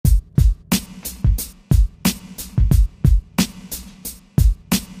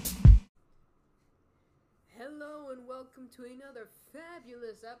welcome to another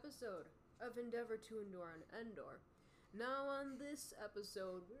fabulous episode of Endeavor to Endure on Endor. Now on this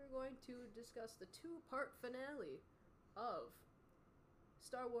episode, we're going to discuss the two-part finale of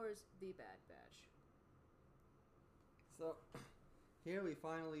Star Wars The Bad Batch. So, here we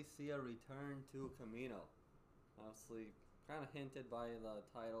finally see a return to Kamino. Obviously, kind of hinted by the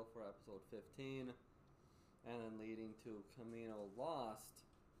title for episode 15, and then leading to Kamino Lost,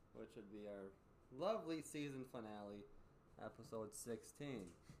 which would be our lovely season finale, episode 16.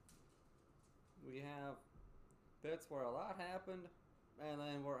 We have bits where a lot happened, and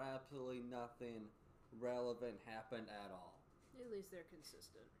then where absolutely nothing relevant happened at all. At least they're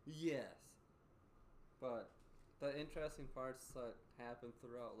consistent. Yes. But the interesting parts that happened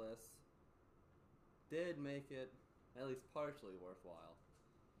throughout this did make it at least partially worthwhile.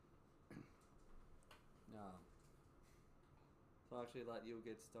 So I'll actually let you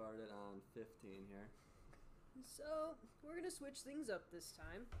get started on 15 here. So, we're going to switch things up this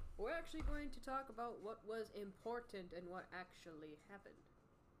time. We're actually going to talk about what was important and what actually happened.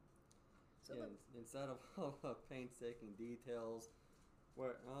 So Yeah, instead of all the painstaking details,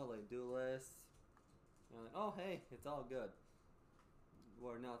 where, they do lists, and like, oh, hey, it's all good,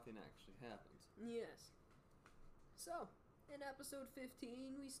 where nothing actually happens. Yes. So, in episode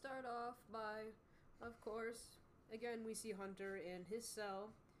 15, we start off by, of course, again, we see Hunter in his cell,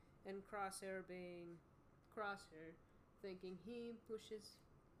 and Crosshair being Crosshair, thinking he wishes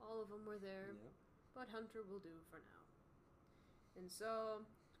all of them were there, Yep. but Hunter will do for now. And so,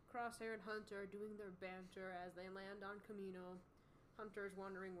 Crosshair and Hunter are doing their banter as they land on Kamino. Hunter's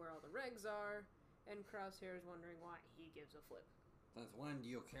wondering where all the regs are, and Crosshair's wondering why he gives a flip. Since when do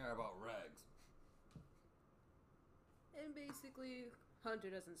you care about regs? And basically, Hunter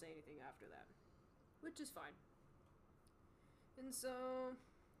doesn't say anything after that, which is fine. And so,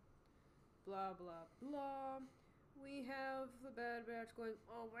 blah blah blah, we have the Bad Batch going,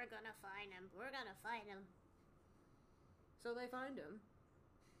 Oh, we're gonna find him. We're gonna find him. so they find him.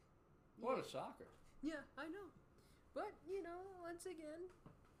 What a shocker. Yeah, I know. But, once again,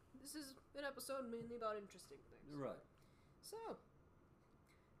 this is an episode mainly about interesting things. Right. So,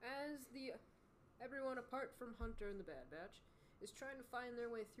 as everyone apart from Hunter and the Bad Batch is trying to find their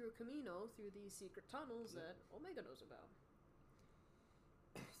way through Kamino through these secret tunnels that Omega knows about.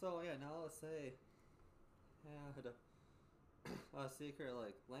 So, yeah, now let's say had a secret,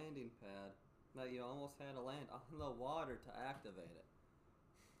 landing pad that you almost had to land on the water to activate it.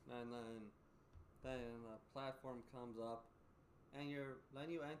 And then the platform comes up, and then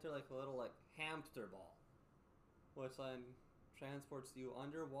you enter a little hamster ball, which then transports you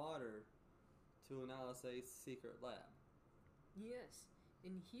underwater to now let's say secret lab. Yes.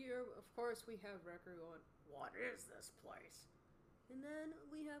 And here, of course, we have Wrecker going, what is this place? And then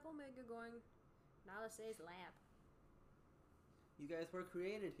we have Omega going, Nalase's lab. You guys were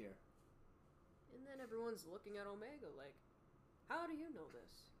created here. and then everyone's looking at Omega like, how do you know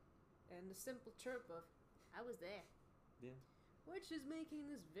this? And the simple chirp of, I was there. Yeah. which is making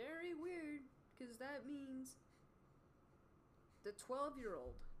this very weird, because that means the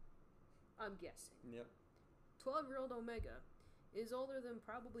 12-year-old, I'm guessing, Yep. 12-year-old Omega is older than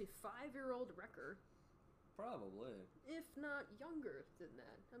probably 5-year-old Wrecker, Probably. if not younger than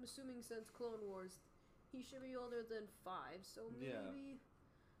that. I'm assuming since Clone Wars, he should be older than 5, so maybe,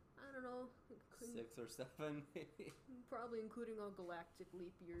 I don't know, 6 or 7, maybe. probably including all galactic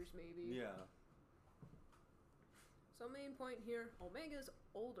leap years, maybe. Yeah. So main point here, Omega's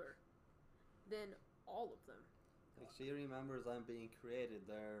older than all of them. She remembers them being created.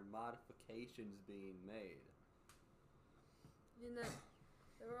 There are modifications being made. In that,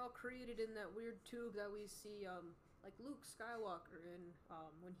 they were all created in that weird tube that we see, like Luke Skywalker in,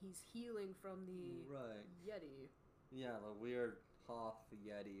 when he's healing from the Right. Yeti. Yeah, the weird Hoth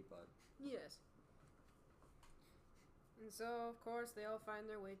Yeti, but Yes. And so, of course, they all find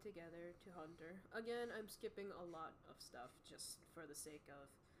their way together to Hunter. Again, I'm skipping a lot of stuff just for the sake of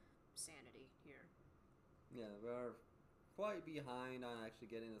sanity here. yeah, we're quite behind on actually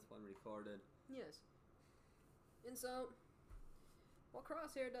getting this one recorded. Yes. And so, what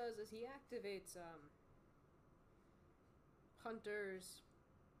Crosshair does is he activates Hunter's,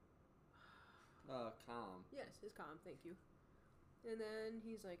 Calm. yes, his comm, thank you. And then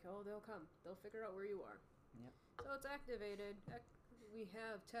he's like, oh, they'll come. They'll figure out where you are. Yep. So it's activated. We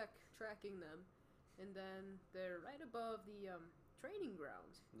have tech tracking them. And then they're right above the training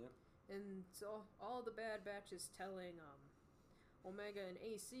grounds. Yep. And so all the Bad Batch is telling Omega and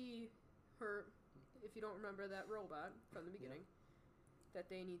AC, if you don't remember that robot from the beginning, that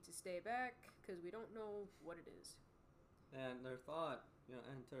they need to stay back because we don't know what it is. And their thought,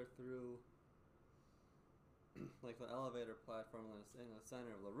 enter through like the elevator platform in the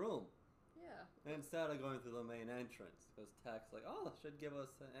center of the room. Yeah. Instead of going through the main entrance. Because Tech's like, oh, this should give us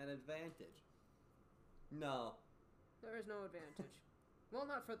an advantage. No. There is no advantage. Well,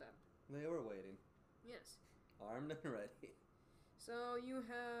 not for them. They were waiting. Yes. Armed and ready. So you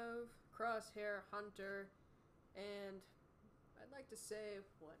have Crosshair, Hunter, and I'd like to say,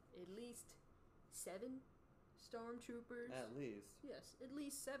 at least 7 stormtroopers? At least. Yes, at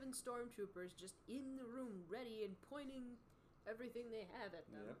least 7 stormtroopers just in the room, ready and pointing everything they have at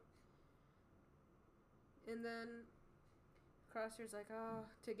them. Yep. And then Crosshair's like,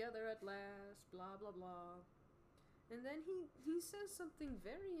 together at last, blah, blah, blah. And then he says something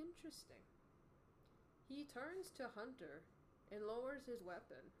very interesting. He turns to Hunter and lowers his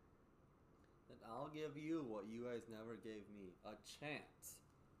weapon. And I'll give you what you guys never gave me, a chance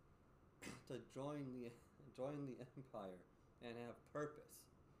to join the Empire and have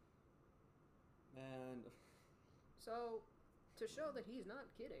purpose. And So, to show that he's not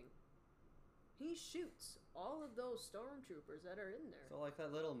kidding, he shoots all of those stormtroopers that are in there. so like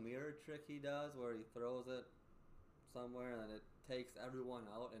that little mirror trick he does where he throws it somewhere and it takes everyone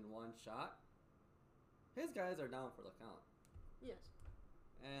out in one shot. His guys are down for the count. Yes.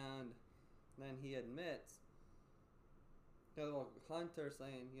 And then he admits, Hunter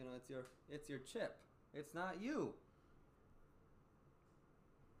saying, it's your chip. It's not you.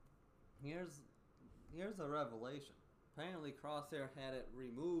 Here's a revelation. Apparently Crosshair had it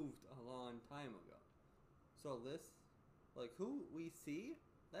removed a long time ago. So this, who we see,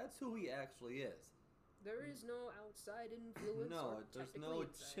 that's who he actually is. There is no outside influence. No, or there's technically no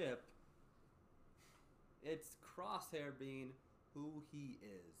inside. chip. It's Crosshair being who he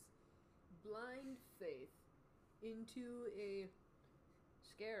is. Blind faith into a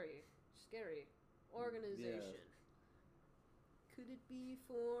scary organization. Could it be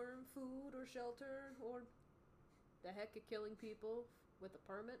for food or shelter or the heck of killing people with a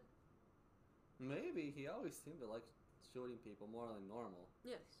permit? Maybe. He always seemed to like shooting people more than normal.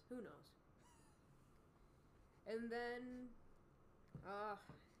 Yes, who knows? And then,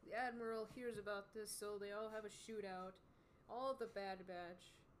 the Admiral hears about this, so they all have a shootout. All of the Bad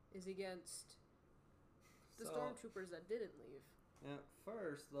Batch is against the So- stormtroopers that didn't leave. At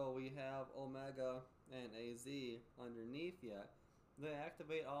first, though, we have Omega and AZ underneath yet. They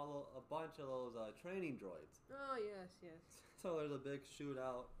activate a bunch of those training droids. Oh, yes, yes. So there's a big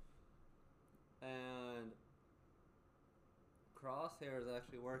shootout. And Crosshair is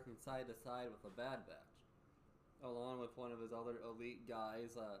actually working side to side with the Bad Batch, along with one of his other elite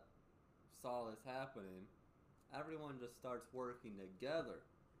guys that saw this happening. Everyone just starts working together,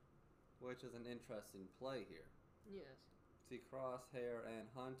 which is an interesting play here. Yes. See Crosshair and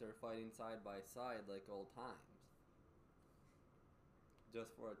Hunter fighting side by side like old times.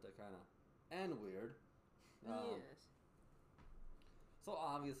 Just for it to kind of end weird. Yes. So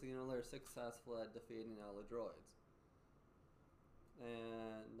obviously, they're successful at defeating all the droids.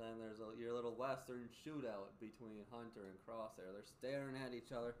 And then there's your little western shootout between Hunter and Crosshair. They're staring at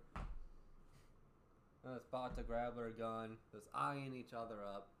each other. And it's about to grab their gun, just eyeing each other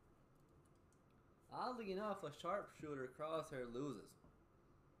up. Oddly enough, the sharpshooter Crosshair loses.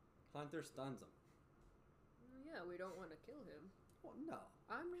 Hunter stuns him. Yeah, we don't want to kill him. Well, no.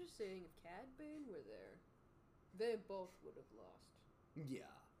 I'm just saying, if Cad Bane were there, they both would have lost. Yeah.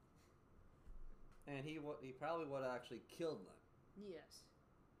 And he probably would have actually killed them. Yes.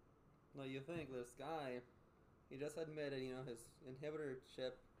 Now you think this guy, he just admitted, his inhibitor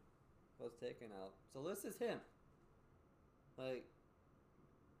chip was taken out. So this is him.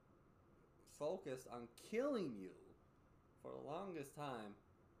 Focused on killing you for the longest time,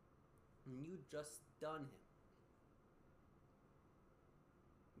 and you just stun him.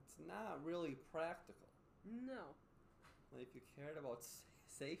 It's not really practical. No. If you cared about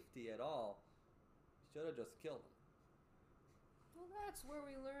safety at all, you should have just killed him. Well, that's where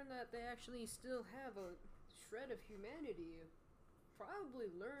we learn that they actually still have a shred of humanity. Probably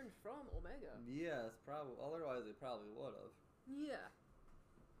learned from Omega. Yes, probably. Otherwise, they probably would have. Yeah.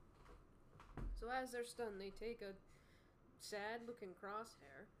 So as they're stunned, they take a sad-looking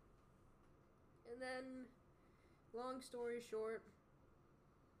Crosshair. And then, long story short,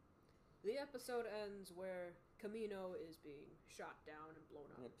 the episode ends where Kamino is being shot down and blown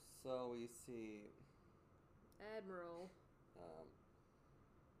up. Yep, so we see Admiral.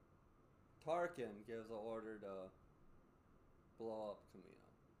 Tarkin gives an order to blow up Kamino.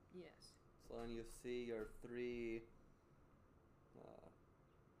 Yes. So then you see your 3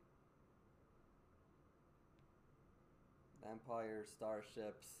 Empire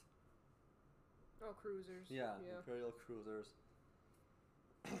starships. Oh, cruisers. Yeah, Imperial cruisers.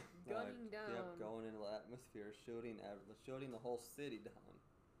 gunning down. Yep, going into the atmosphere, shooting the whole city down.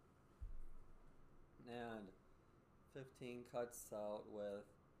 And 15 cuts out with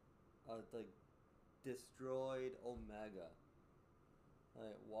the destroyed Omega,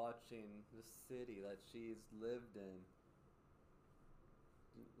 like watching the city that she's lived in,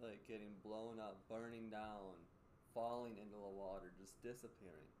 like getting blown up, burning down, falling into the water, just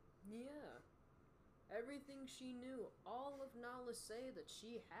disappearing. Yeah. Everything she knew, all of Nala say that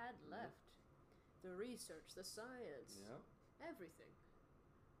she had left. The research, the science, Yep. everything.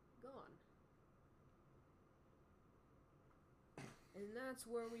 Gone. And that's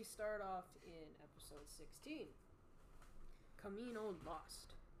where we start off in episode 16. Camino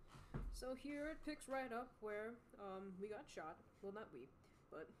Lost. So here it picks right up where we got shot. Well, not we,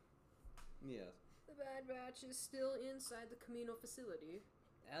 but Yes. the Bad Batch is still inside the Camino facility.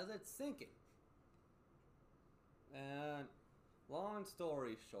 As it's sinking. And long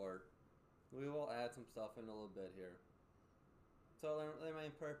story short, we will add some stuff in a little bit here. So their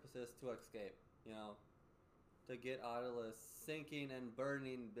main purpose is to escape, to get out of this sinking and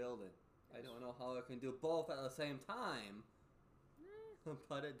burning building. I don't know how it can do both at the same time,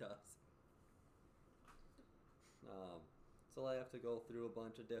 but it does. So they have to go through a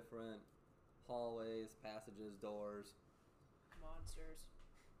bunch of different hallways, passages, doors. Monsters.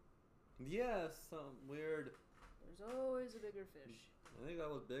 Yes, some weird. There's always a bigger fish. I think that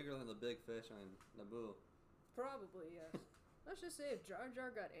was bigger than the big fish on Naboo. Probably, yes. Let's just say if Jar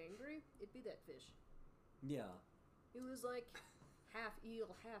Jar got angry, it'd be that fish. Yeah. It was like half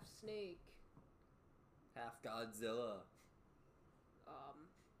eel, half snake. Half Godzilla.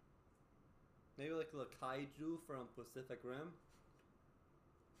 Maybe like the kaiju from Pacific Rim.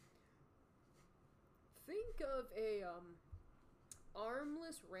 Think of a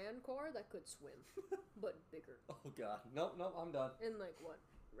armless rancor that could swim, but bigger. Oh god. Nope, I'm done. And like what?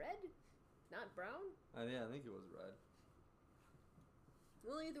 Red? Not brown? Yeah, I think it was red.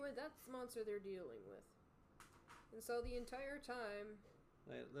 Well, either way, that's the monster they're dealing with. And so the entire time...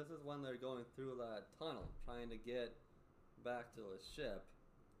 This is when they're going through that tunnel, trying to get back to the ship.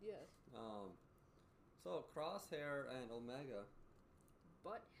 Yes. So Crosshair and Omega...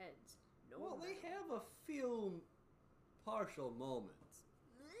 Butt heads. No Well, they matter. have a few partial moments.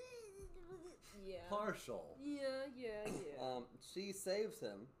 Yeah. Partial. Yeah. She saves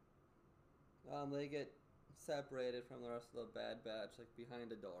him. They get separated from the rest of the Bad Batch, like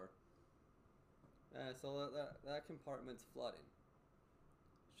behind a door. So that compartment's flooding.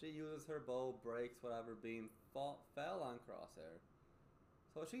 She uses her bow, breaks whatever beam fell on Crosshair.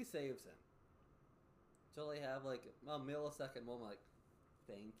 So she saves him. So they have like a millisecond moment, like,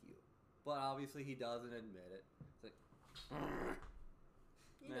 thank you. But obviously he doesn't admit it. It's like,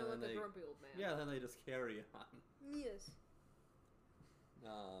 you know, like a grumpy old man. yeah, then they just carry on. Yes.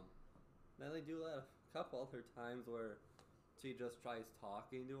 Then they do that a couple other times where she just tries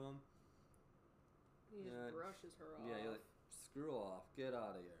talking to him. He just brushes her off. Yeah, you're like, screw off, get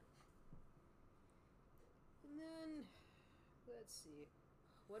out of here. And then, let's see.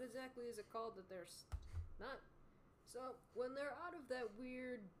 What exactly is it called that they're not... So, when they're out of that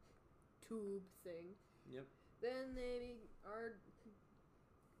weird tube thing... Yep. Then they are...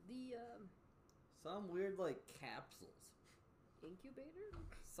 Some weird, like, capsules. Incubator?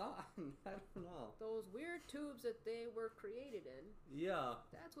 I don't know. Those weird tubes that they were created in. Yeah.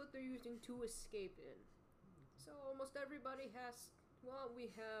 That's what they're using to escape in. So almost everybody has... Well, we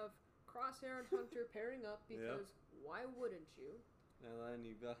have Crosshair and Hunter pairing up because why wouldn't you? And then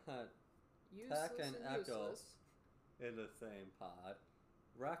you got Useless Tech and Echo useless. in the same pod.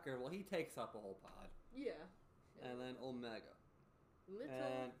 Wrecker, well, he takes up a whole pod. Yeah. And then Omega. Little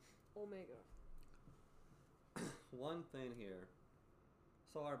And Omega. one thing here.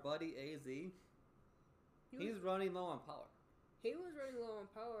 So our buddy AZ, he's running low on power. He was running low on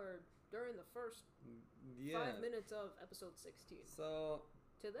power during the first 5 minutes of episode 16. So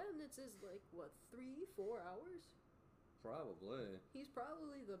To them, this is like, what, 3-4 hours? probably. He's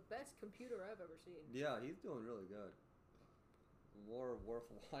probably the best computer I've ever seen. Yeah, he's doing really good. More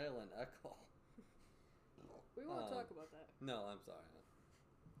worthwhile than Echo. We won't talk about that. No, I'm sorry.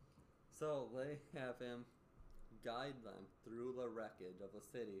 So they have him guide them through the wreckage of a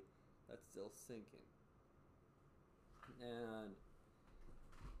city that's still sinking. And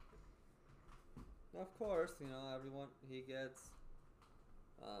of course, everyone, he gets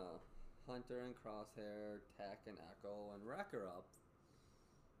Hunter and Crosshair, Tech and Echo, and Wrecker up.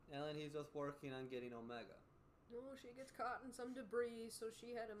 And then he's just working on getting Omega. No, she gets caught in some debris, so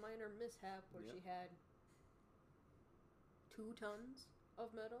she had a minor mishap where she had 2 tons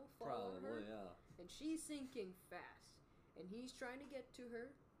of metal fall on her. Probably, yeah. And she's sinking fast. And he's trying to get to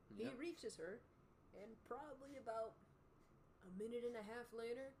her. He Yep. reaches her, and probably about a minute and a half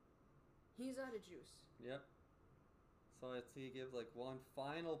later, he's out of juice. Yep. So he gives like one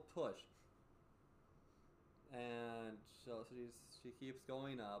final push, and so she keeps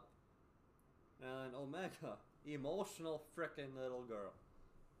going up, and Omega, emotional frickin' little girl.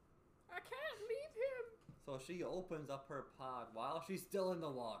 I can't leave him. So she opens up her pod while she's still in the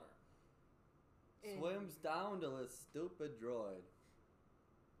water, And- swims down to this stupid droid,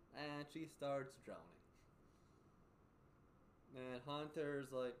 and she starts drowning. And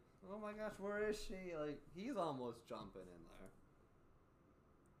Hunter's like, oh my gosh, where is she? Like, he's almost jumping in there.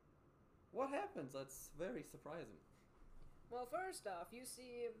 What happens? That's very surprising. Well, first off, you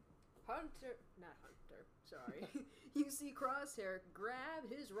see not Hunter, sorry. You see Crosshair grab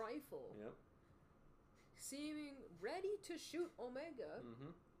his rifle, Yep. seeming ready to shoot Omega,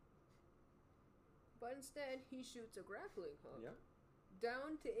 Mm-hmm. but instead he shoots a grappling hook Yep.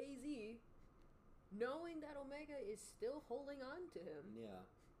 down to AZ, knowing that Omega is still holding on to him, Yeah.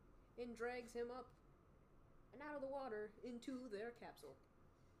 and drags him up and out of the water into their capsule.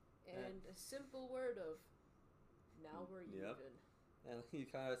 And a simple word of, now we're Yep. even. And you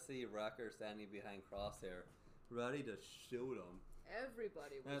kind of see Wrecker standing behind Crosshair, ready to shoot him.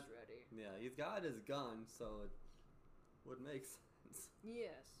 Everybody was That's- ready. Yeah, he's got his gun, so it would make sense.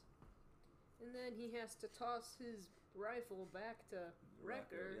 Yes. And then he has to toss his rifle back to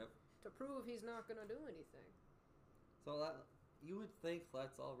Wrecker Yep. to prove he's not going to do anything. So that you would think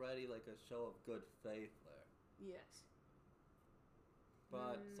that's already like a show of good faith there. Yes.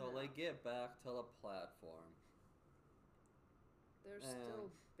 But so No. they get back to the platform. They're And-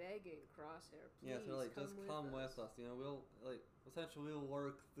 still begging Crosshair, please Yeah, so like just come with us. You know, we'll like essentially we'll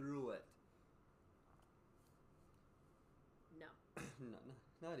work through it. No. no,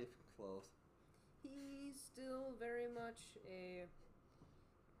 not even close. He's still very much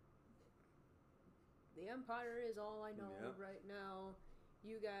the Empire is all I know Yep. right now.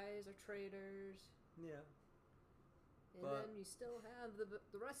 You guys are traitors. Yeah. And But- then you still have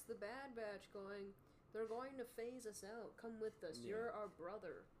the rest of the Bad Batch going, they're going to phase us out. Come with us. Yeah. You're our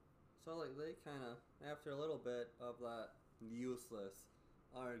brother. So like they kind of after a little bit of that useless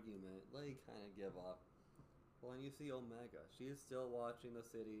argument, they kind of give up. Well, and you see Omega. She's still watching the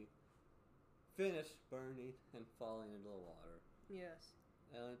city finish burning and falling into the water. Yes.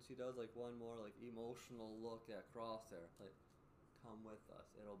 And then she does like one more like emotional look at Crosshair, like, "Come with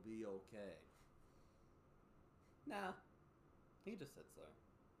us. It'll be okay." Nah, he just sits there.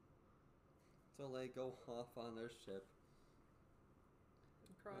 So they go off on their ship.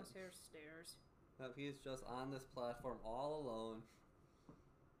 And Crosshair stares. He's just on this platform all alone.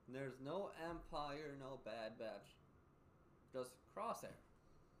 And there's no Empire, no Bad Batch. Just Crosshair.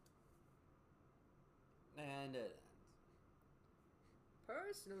 And it ends.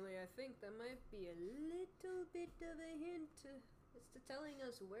 Personally, I think that might be a little bit of a hint as to telling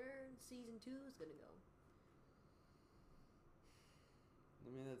us where season 2 is going to go. I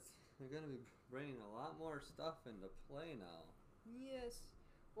mean, they're going to be bringing a lot more stuff into play now. Yes.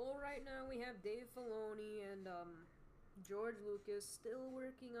 Well, right now we have Dave Filoni and George Lucas still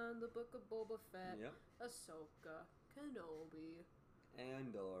working on the Book of Boba Fett, Yep. Ahsoka, Kenobi.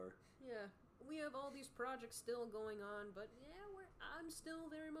 Andor. Yeah, we have all these projects still going on, but yeah, I'm still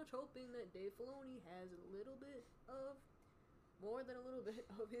very much hoping that Dave Filoni has a little bit of, more than a little bit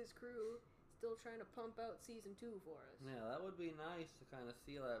of his crew still trying to pump out season 2 for us. Yeah, that would be nice to kind of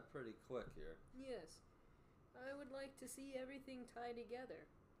see that pretty quick here. Yes, I would like to see everything tie together,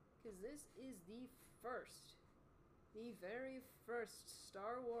 because this is the very first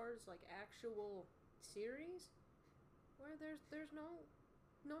Star Wars like actual series where there's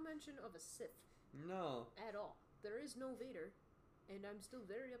no mention of a Sith No. at all. There is no Vader, and I'm still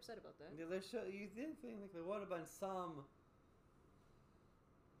very upset about that. Yeah, you did think like there would have been some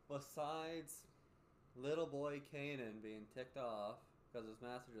besides little boy Kanan being ticked off because his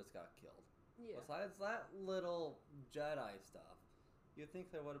master just got killed. Yeah. Besides that little Jedi stuff, you'd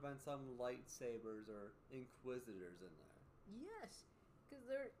think there would have been some lightsabers or Inquisitors in there. Yes, because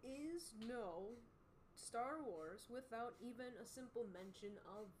there is no Star Wars without even a simple mention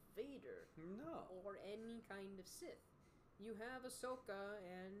of Vader No. or any kind of Sith. You have Ahsoka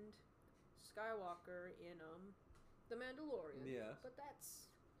and Skywalker in The Mandalorian. Yes. But that's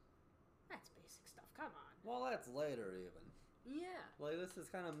basic stuff. Come on. Well, that's later even. Yeah. Like, this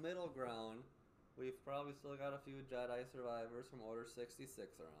is kind of middle ground. We've probably still got a few Jedi survivors from Order 66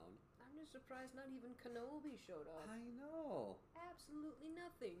 around. I'm just surprised not even Kenobi showed up. I know. Absolutely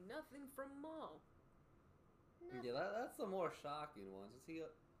nothing. Nothing from Maul. Nothing. Yeah, that's the more shocking ones. Is he,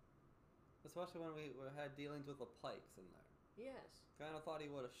 especially when we had dealings with the Pikes in there. Yes. Kind of thought he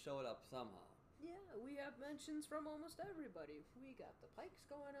would have showed up somehow. Yeah, we have mentions from almost everybody. We got the Pikes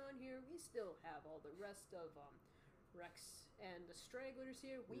going on here. We still have all the rest of Rex and the Stragglers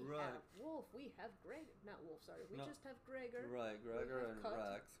here. We Right. have Wolf. We have Greg. Not Wolf, sorry. We No. just have Gregor. Right, Gregor have and Cut.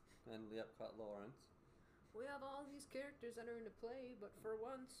 Rex. And, yep, Cut Lawrence. We have all these characters that are into play, but for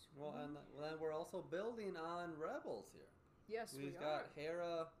once, Well, and then we're also building on Rebels here. yes, we We've are. got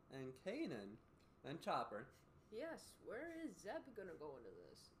Hera and Kanan and Chopper. Yes, where is Zeb gonna go into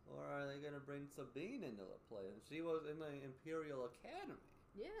this? Or are they going to bring Sabine into the play? And she was in the Imperial Academy.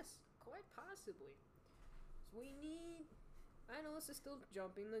 Yes, quite possibly. So we need. I know this is still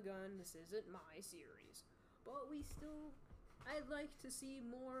jumping the gun. This isn't my series, but we still. I'd like to see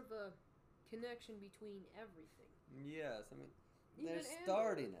more of a connection between everything. Yes, I mean, Even they're Andor.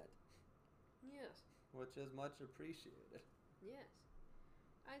 starting it, Yes, which is much appreciated. yes.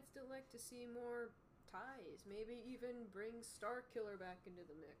 I'd still like to see more ties. Maybe even bring Starkiller back into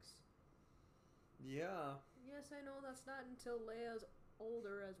the mix. Yeah, Yes, I know that's not until Leia's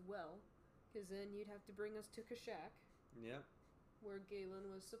older as well, because then you'd have to bring us to Kashyyyk, yep, where Galen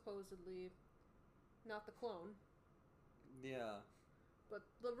was supposedly not the clone, yeah. but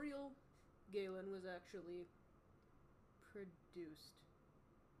the real Galen was actually produced.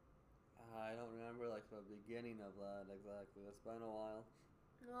 I don't remember like the beginning of that exactly. It's been a while.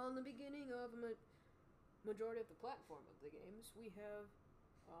 Well, in the beginning of majority of the platform of the games, we have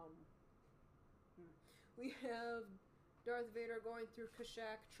Darth Vader going through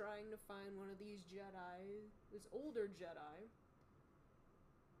Kashyyyk trying to find one of these Jedi, this older Jedi,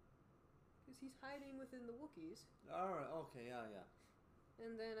 because he's hiding within the Wookiees. All right, okay, yeah, yeah.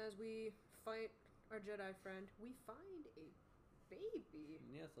 And then as we fight our Jedi friend, we find a baby.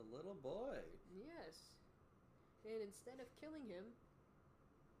 Yes, a little boy. Yes. And instead of killing him,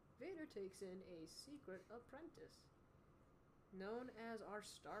 Vader takes in a secret apprentice known as our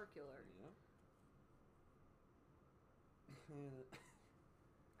Starkiller. Yep.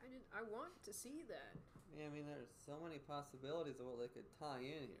 I want to see that. Yeah, I mean, there's so many possibilities of what they could tie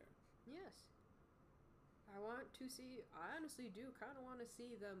in here. Yes. I want to see. I honestly do kind of want to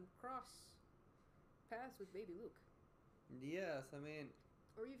see them cross paths with Baby Luke, Yes, I mean,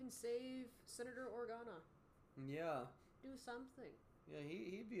 or even save Senator Organa. yeah. Do something. Yeah,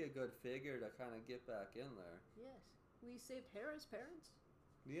 he'd be a good figure to kind of get back in there. Yes. We saved Hera's parents,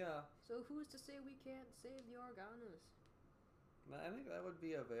 Yeah, so who's to say we can't save the Organas? I think that would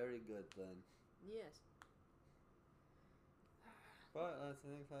be a very good thing. Yes. But I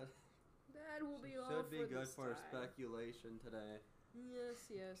think that That will be all should be for good this for time. speculation today.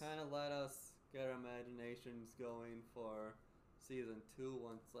 Yes, yes. Kind of let us get our imaginations going for season 2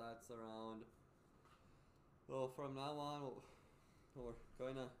 once that's around. Well, from now on, what we're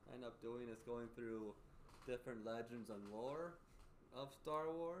going to end up doing is going through different legends and lore of Star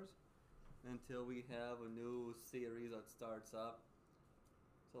Wars until we have a new series that starts up.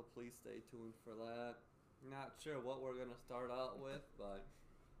 So please stay tuned for that. Not sure what we're going to start out with, but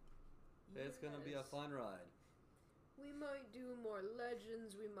it's going to be a Yes. fun ride. We might do more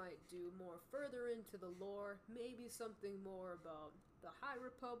legends, we might do more further into the lore, maybe something more about the High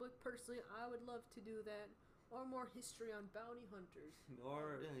Republic. Personally, I would love to do that. Or more history on bounty hunters.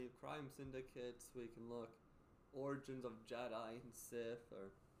 Or crime syndicates. We can look origins of Jedi and Sith, or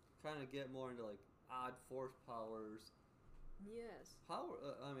kind of get more into like odd force powers. Yes.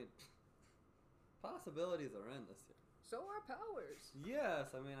 Possibilities are endless here. So are powers.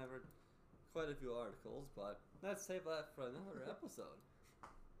 Yes, I mean I've read quite a few articles, but let's save that for another episode.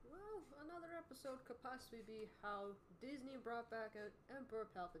 Well, another episode could possibly be how Disney brought back Emperor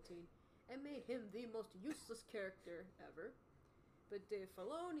Palpatine and made him the most useless character ever. But Dave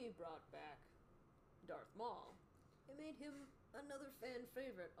Filoni brought back Darth Maul and made him another fan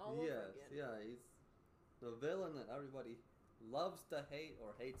favorite all over Yes, again. yeah, he's the villain that everybody loves to hate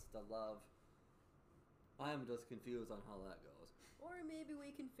or hates to love. I'm just confused on how that goes. Or maybe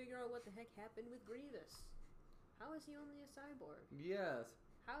we can figure out what the heck happened with Grievous. How is he only a cyborg? Yes,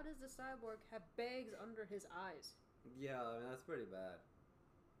 How does the cyborg have bags under his eyes? yeah, I mean that's pretty bad.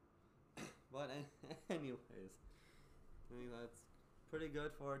 But anyways, I mean that's pretty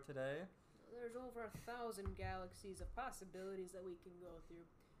good for today. There's over 1,000 galaxies of possibilities that we can go through.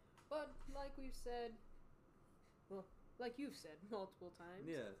 But like we've said, well, like you've said multiple times,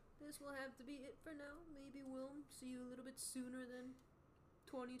 Yes. this will have to be it for now. Maybe we'll see you a little bit sooner than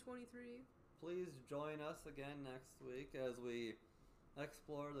 2023. Please join us again next week as we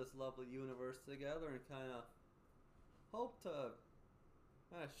explore this lovely universe together and kind of hope to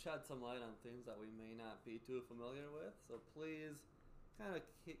kind of shed some light on things that we may not be too familiar with. So please kind of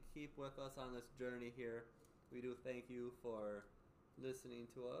keep with us on this journey here we do thank you for listening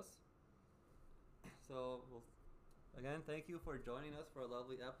to us. So, again, thank you for joining us for a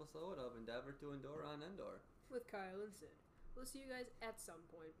lovely episode of Endeavor to Endure on Endor. With Kyle and Sid. We'll see you guys at some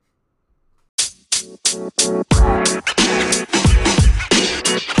point.